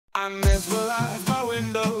I'm mesmerized by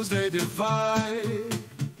windows, they divide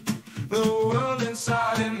the world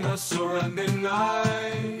inside in the surrounding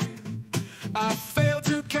night. I fail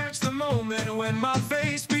to catch the moment when my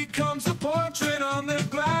face becomes a portrait on the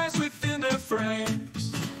glass within the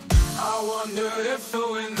frames. I wonder if the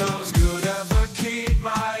windows could ever keep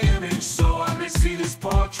my image, so I may see this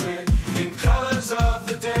portrait in colors of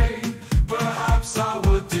the day. Perhaps I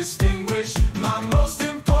would distinguish my most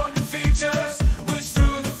important features, which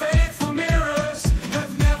through the faithful mirrors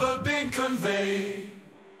have never been conveyed.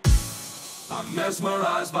 I'm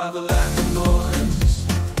mesmerized by the lack of noise.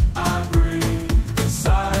 I breathe in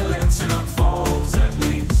silence and unfolds at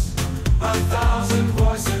least 1,000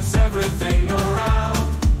 voices, everything around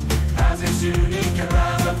has its unique and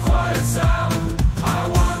rather quiet sound. I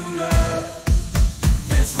wonder,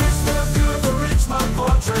 this whisper could reach my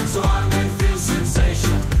portrait, so I may feel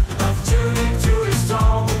sensation of tuning to its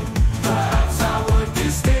tone. Perhaps I would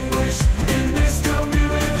distinguish in this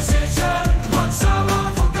communication what some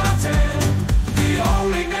have forgotten, the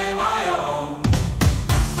only name I own.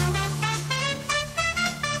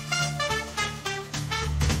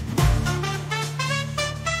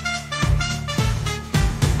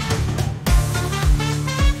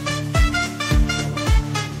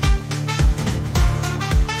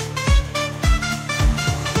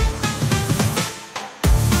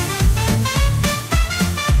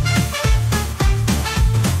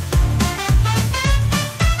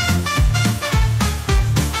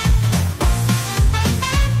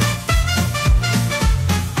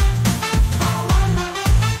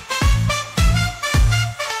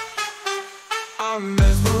 I'm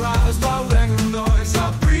mesmerized by windows.